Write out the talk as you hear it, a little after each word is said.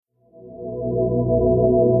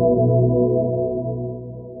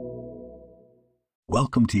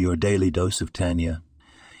Welcome to your daily dose of Tanya,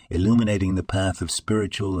 illuminating the path of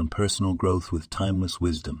spiritual and personal growth with timeless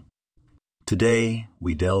wisdom. Today,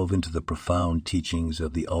 we delve into the profound teachings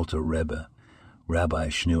of the Alter Rebbe, Rabbi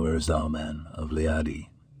Shmuel Zalman of Liadi,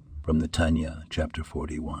 from the Tanya, chapter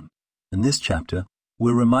 41. In this chapter,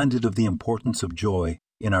 we're reminded of the importance of joy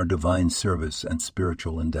in our divine service and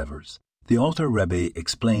spiritual endeavors. The Alter Rebbe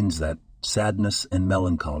explains that sadness and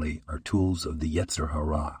melancholy are tools of the Yetzer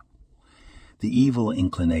Hara, the evil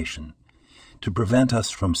inclination, to prevent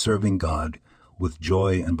us from serving God with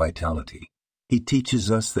joy and vitality. He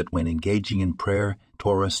teaches us that when engaging in prayer,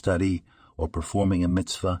 Torah study, or performing a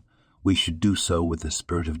mitzvah, we should do so with a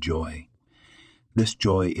spirit of joy. This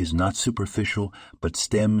joy is not superficial, but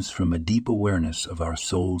stems from a deep awareness of our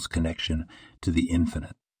soul's connection to the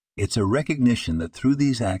infinite. It's a recognition that through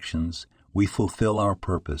these actions, we fulfill our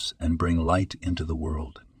purpose and bring light into the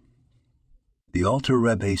world. The Alter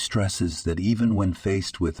Rebbe stresses that even when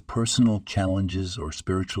faced with personal challenges or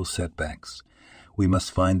spiritual setbacks, we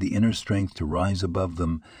must find the inner strength to rise above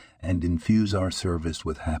them and infuse our service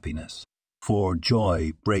with happiness. For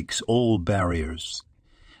joy breaks all barriers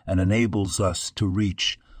and enables us to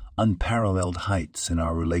reach unparalleled heights in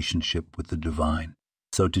our relationship with the divine.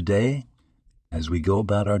 So today, as we go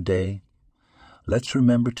about our day, let's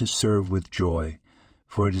remember to serve with joy,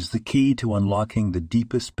 for it is the key to unlocking the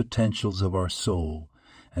deepest potentials of our soul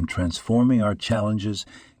and transforming our challenges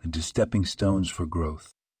into stepping stones for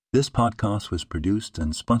growth. This podcast was produced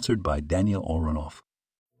and sponsored by Daniel Oronoff.